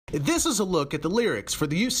This is a look at the lyrics for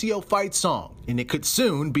the UCO fight song, and it could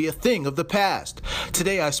soon be a thing of the past.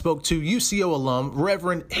 Today I spoke to UCO alum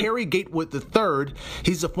Reverend Harry Gatewood III.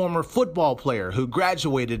 He's a former football player who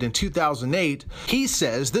graduated in 2008. He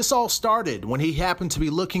says this all started when he happened to be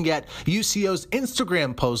looking at UCO's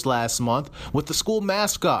Instagram post last month with the school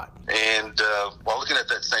mascot. And while looking at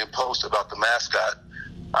that same post about the mascot,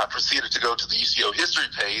 I proceeded to go to the UCO history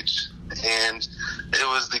page, and it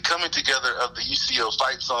was the coming together of the UCO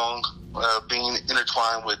fight song being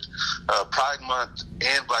intertwined with Pride Month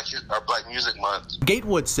and Black Music Month.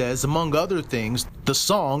 Gatewood says, among other things, the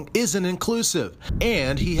song isn't inclusive,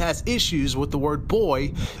 and he has issues with the word boy,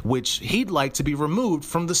 which he'd like to be removed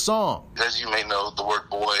from the song. As you may know, the word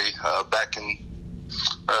boy back in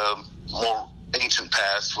more ancient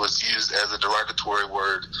past was used as a derogatory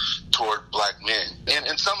word toward black men.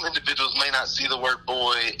 And some individuals may not see the word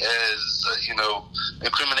boy as,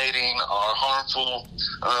 incriminating or harmful.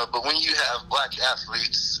 But when you have black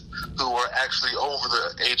athletes who are actually over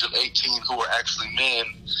the age of 18, who are actually men,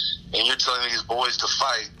 and you're telling these boys to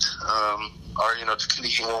fight, or, to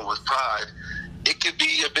continue on with pride, it could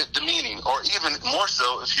be a bit demeaning. Or even more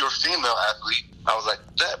so if you're a female athlete. I was like,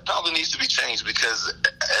 that probably needs to be changed because,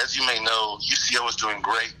 as you may know, UCO is doing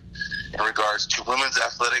great in regards to women's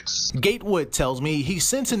athletics. Gatewood tells me he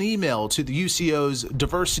sent an email to the UCO's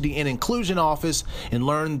Diversity and Inclusion Office and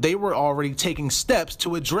learned they were already taking steps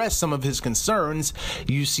to address some of his concerns.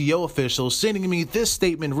 UCO officials sending me this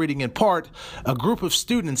statement reading in part, a group of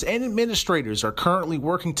students and administrators are currently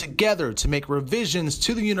working together to make revisions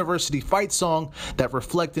to the university fight song that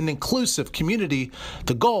reflect an inclusive community.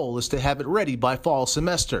 The goal is to have it ready by fall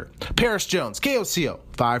semester. Paris Jones, KOCO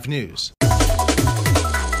 5 News.